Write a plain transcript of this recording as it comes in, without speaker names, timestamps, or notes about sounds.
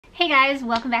Hey guys,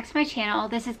 welcome back to my channel.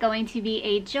 This is going to be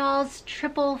a Jaws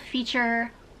triple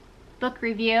feature book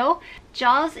review.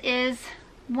 Jaws is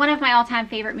one of my all-time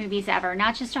favorite movies ever.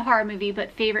 Not just a horror movie,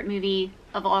 but favorite movie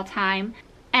of all time.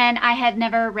 And I had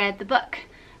never read the book.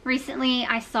 Recently,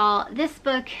 I saw this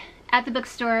book at the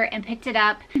bookstore and picked it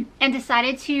up and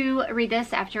decided to read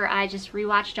this after I just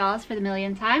rewatched Jaws for the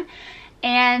millionth time.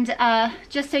 And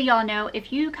just so y'all know,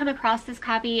 if you come across this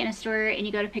copy in a store and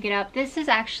you go to pick it up, this is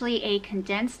actually a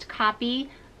condensed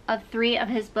copy of 3 of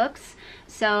his books.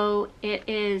 So it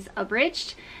is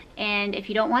abridged, and if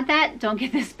you don't want that, don't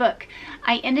get this book.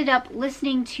 I ended up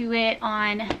listening to it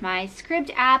on my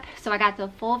Scribd app, so I got the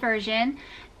full version.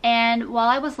 And while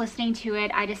I was listening to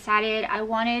it, I decided I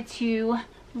wanted to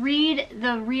read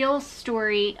the real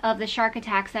story of the shark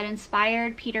attacks that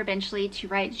inspired Peter Benchley to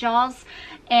write Jaws,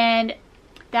 and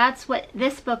that's what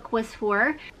this book was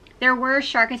for. There were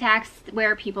shark attacks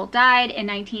where people died in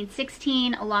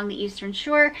 1916 along the Eastern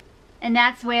Shore, and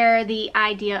that's where the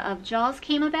idea of Jaws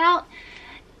came about.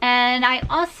 And I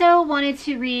also wanted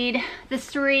to read the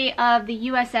story of the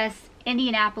USS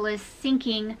Indianapolis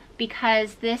sinking,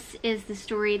 because this is the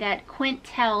story that Quint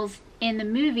tells in the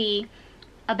movie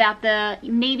about the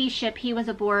Navy ship he was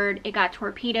aboard. It got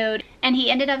torpedoed, and he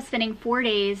ended up spending 4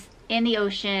 days in the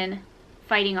ocean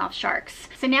fighting off sharks.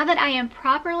 So now that I am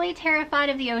properly terrified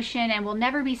of the ocean and will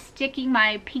never be sticking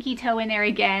my pinky toe in there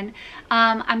again,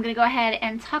 I'm gonna go ahead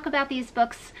and talk about these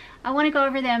books. I want to go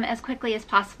over them as quickly as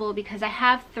possible because I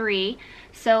have 3.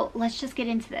 So let's just get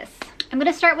into this. I'm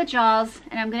gonna start with Jaws,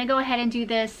 and I'm gonna go ahead and do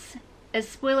this as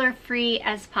spoiler free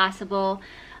as possible.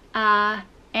 And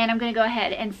I'm going to go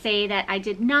ahead and say that I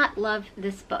did not love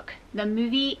this book. The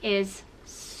movie is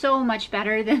so much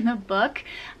better than the book,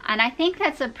 and I think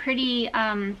that's a pretty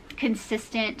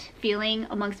consistent feeling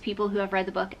amongst people who have read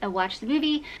the book and watched the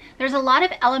movie. There's a lot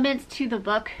of elements to the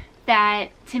book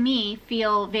that to me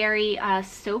feel very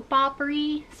soap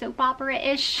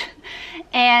opera-ish,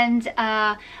 and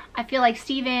I feel like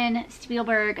Steven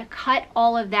Spielberg cut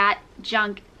all of that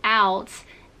junk out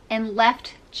and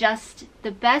left just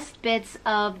the best bits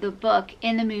of the book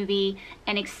in the movie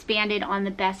and expanded on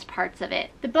the best parts of it.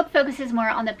 The book focuses more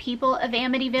on the people of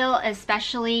Amityville,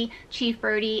 especially Chief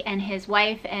Brody and his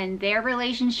wife and their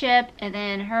relationship, and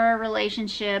then her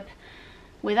relationship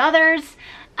with others.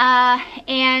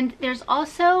 And there's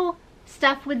also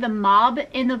stuff with the mob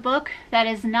in the book that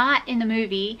is not in the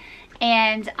movie,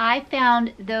 and I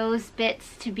found those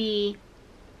bits to be,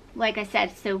 like I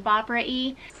said, soap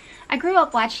opera-y. I grew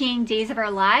up watching Days of Our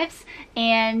Lives,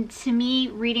 and to me,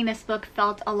 reading this book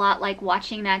felt a lot like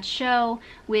watching that show,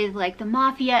 with like the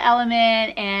mafia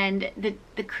element and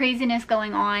the craziness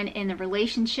going on in the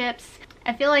relationships.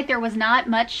 I feel like there was not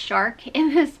much shark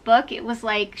in this book. It was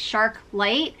like shark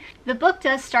light. The book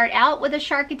does start out with a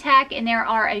shark attack, and there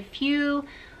are a few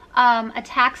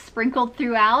attacks sprinkled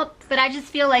throughout, but I just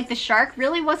feel like the shark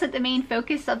really wasn't the main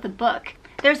focus of the book.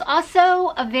 There's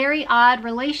also a very odd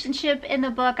relationship in the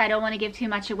book. I don't want to give too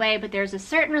much away, but there's a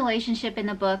certain relationship in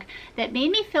the book that made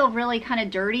me feel really kind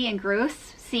of dirty and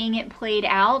gross seeing it played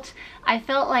out. I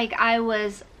felt like I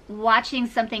was watching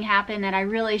something happen that I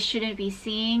really shouldn't be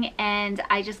seeing, and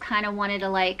I just kind of wanted to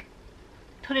like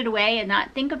put it away and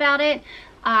not think about it.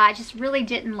 I just really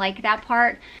didn't like that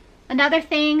part. Another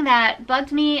thing that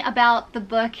bugged me about the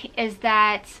book is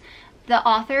that the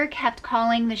author kept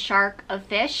calling the shark a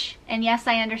fish, and yes,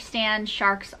 I understand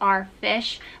sharks are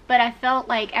fish, but I felt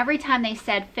like every time they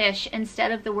said fish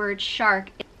instead of the word shark,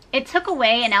 it took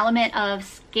away an element of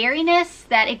scariness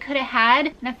that it could have had,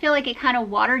 and I feel like it kind of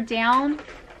watered down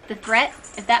the threat,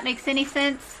 if that makes any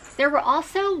sense. There were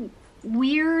also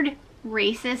weird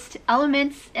racist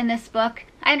elements in this book.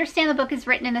 I understand the book is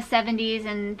written in the 70s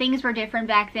and things were different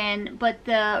back then, but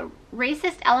the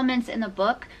racist elements in the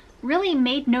book really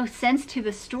made no sense to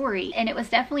the story, and it was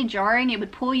definitely jarring. It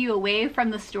would pull you away from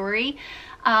the story.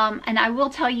 And I will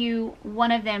tell you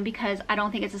one of them because I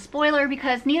don't think it's a spoiler,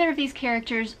 because neither of these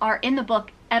characters are in the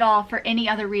book at all for any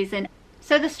other reason.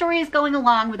 So the story is going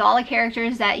along with all the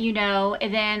characters that you know,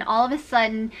 and then all of a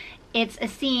sudden it's a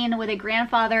scene with a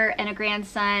grandfather and a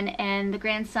grandson, and the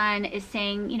grandson is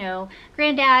saying, you know,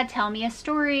 "Granddad, tell me a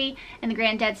story." And the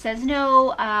granddad says,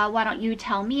 "No, why don't you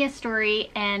tell me a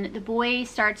story?" And the boy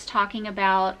starts talking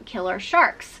about killer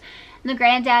sharks. And the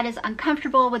granddad is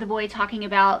uncomfortable with the boy talking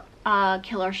about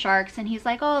killer sharks, and he's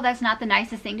like, "Oh, that's not the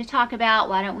nicest thing to talk about.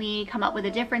 Why don't we come up with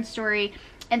a different story?"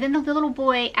 And then the little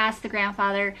boy asks the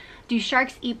grandfather, "Do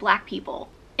sharks eat black people?"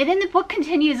 And then the book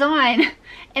continues on,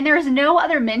 and there is no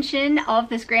other mention of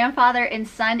this grandfather and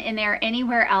son in there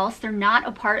anywhere else. They're not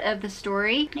a part of the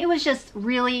story. It was just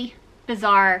really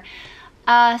bizarre.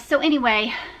 So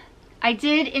anyway, I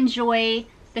did enjoy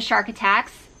the shark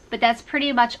attacks, but that's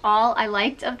pretty much all I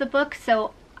liked of the book.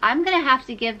 So I'm gonna have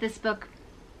to give this book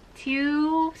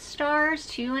 2 stars,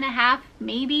 2.5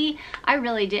 maybe. I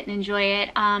really didn't enjoy it,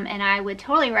 and I would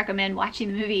totally recommend watching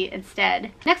the movie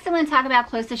instead. Next I'm going to talk about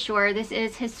Close to Shore. This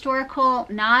is historical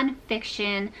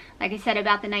non-fiction, like I said,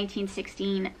 about the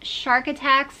 1916 shark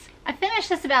attacks. I finished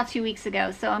this about 2 weeks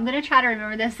ago, so I'm going to try to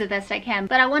remember this the best I can.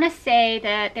 But I want to say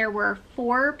that there were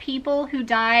 4 people who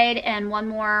died and 1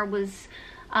 more was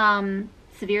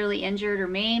severely injured or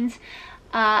maimed.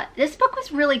 This book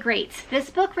was really great. This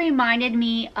book reminded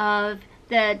me of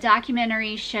the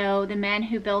documentary show The Men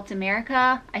Who Built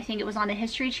America. I think it was on the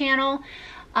History Channel.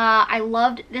 I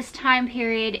loved this time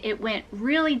period. It went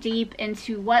really deep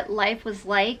into what life was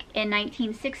like in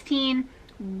 1916,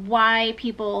 why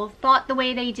people thought the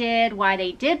way they did, why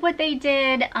they did what they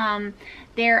did,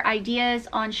 their ideas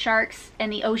on sharks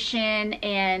and the ocean,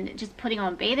 and just putting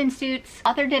on bathing suits. The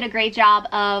author did a great job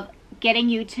of getting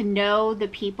you to know the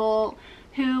people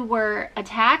who were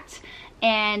attacked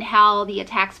and how the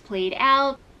attacks played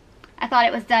out. I thought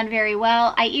it was done very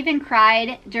well. I even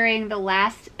cried during the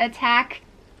last attack.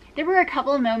 There were a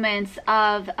couple of moments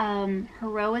of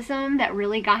heroism that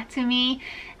really got to me.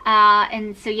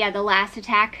 And so yeah, the last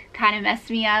attack kind of messed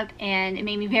me up and it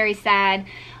made me very sad.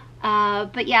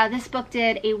 But yeah, this book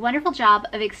did a wonderful job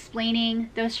of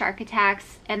explaining those shark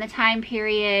attacks and the time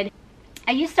period.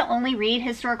 I used to only read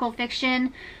historical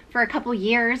fiction for a couple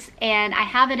years, and I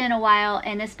haven't in a while,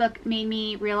 and this book made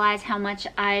me realize how much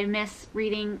I miss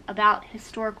reading about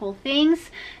historical things,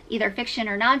 either fiction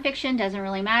or nonfiction, doesn't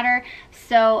really matter.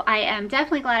 So I am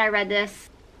definitely glad I read this.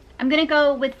 I'm gonna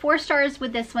go with 4 stars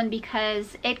with this one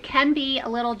because it can be a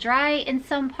little dry in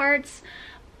some parts,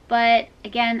 but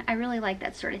again, I really like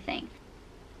that sort of thing.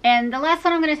 And the last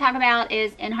one I'm gonna talk about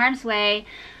is In Harm's Way.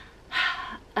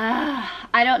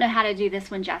 I don't know how to do this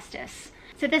one justice.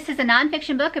 So this is a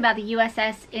nonfiction book about the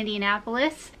USS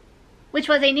Indianapolis, which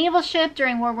was a naval ship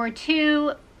during World War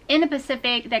II in the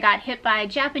Pacific that got hit by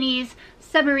Japanese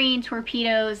submarine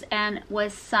torpedoes and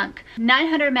was sunk.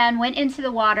 900 men went into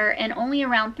the water and only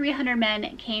around 300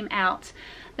 men came out.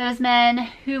 Those men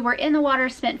who were in the water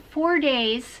spent 4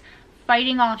 days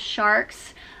fighting off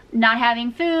sharks, not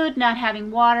having food, not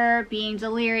having water, being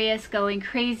delirious, going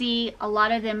crazy. A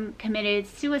lot of them committed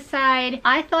suicide.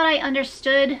 I thought I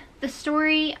understood the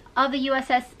story of the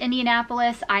USS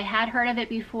Indianapolis. I had heard of it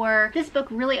before. This book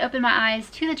really opened my eyes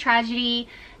to the tragedy,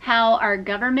 how our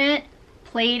government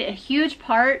played a huge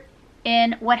part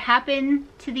in what happened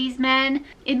to these men.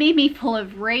 It made me full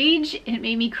of rage. It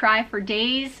made me cry for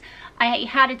days. I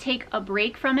had to take a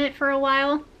break from it for a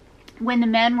while. When the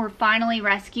men were finally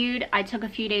rescued, I took a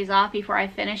few days off before I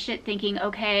finished it, thinking,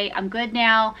 okay, I'm good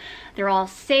now. They're all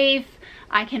safe.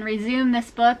 I can resume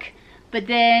this book. But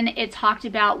then it talked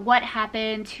about what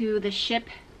happened to the ship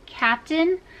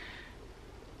captain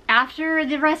after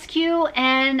the rescue,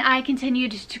 and I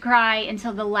continued to cry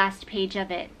until the last page of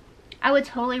it. I would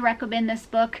totally recommend this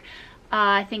book.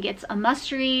 I think it's a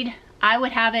must read. I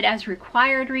would have it as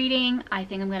required reading. I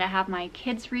think I'm going to have my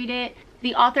kids read it.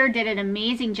 The author did an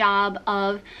amazing job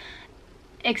of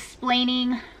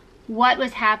explaining what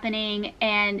was happening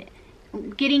and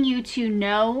getting you to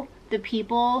know the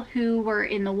people who were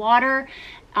in the water,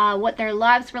 what their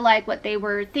lives were like, what they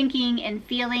were thinking and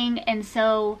feeling. And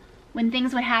so when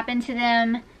things would happen to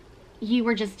them, you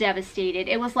were just devastated.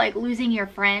 It was like losing your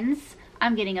friends.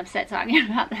 I'm getting upset talking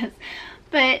about this.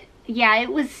 But yeah,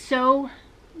 it was so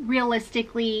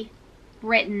realistically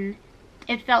written.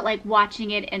 It felt like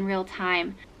watching it in real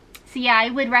time. So yeah, I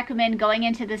would recommend going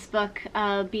into this book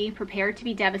being prepared to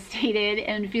be devastated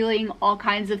and feeling all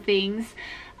kinds of things.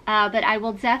 But I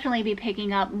will definitely be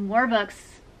picking up more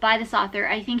books by this author.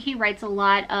 I think he writes a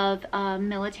lot of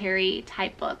military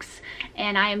type books,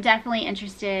 and I am definitely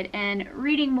interested in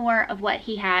reading more of what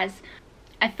he has.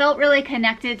 I felt really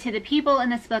connected to the people in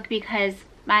this book because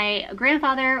my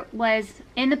grandfather was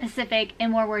in the Pacific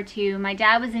in World War II. My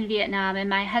dad was in Vietnam, and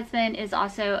my husband is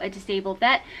also a disabled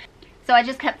vet. So I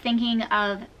just kept thinking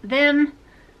of them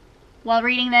while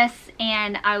reading this,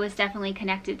 and I was definitely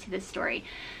connected to this story.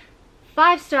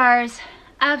 5 stars,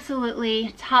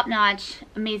 absolutely top-notch,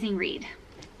 amazing read.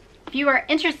 If you are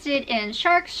interested in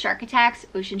sharks, shark attacks,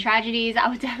 ocean tragedies, I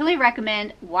would definitely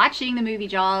recommend watching the movie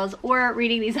Jaws or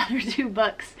reading these other 2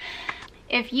 books.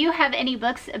 If you have any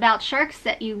books about sharks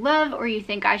that you love or you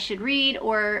think I should read,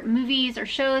 or movies or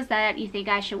shows that you think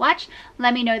I should watch,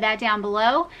 let me know that down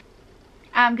below.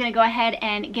 I'm gonna go ahead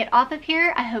and get off of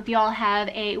here. I hope you all have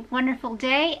a wonderful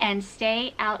day and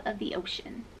stay out of the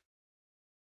ocean.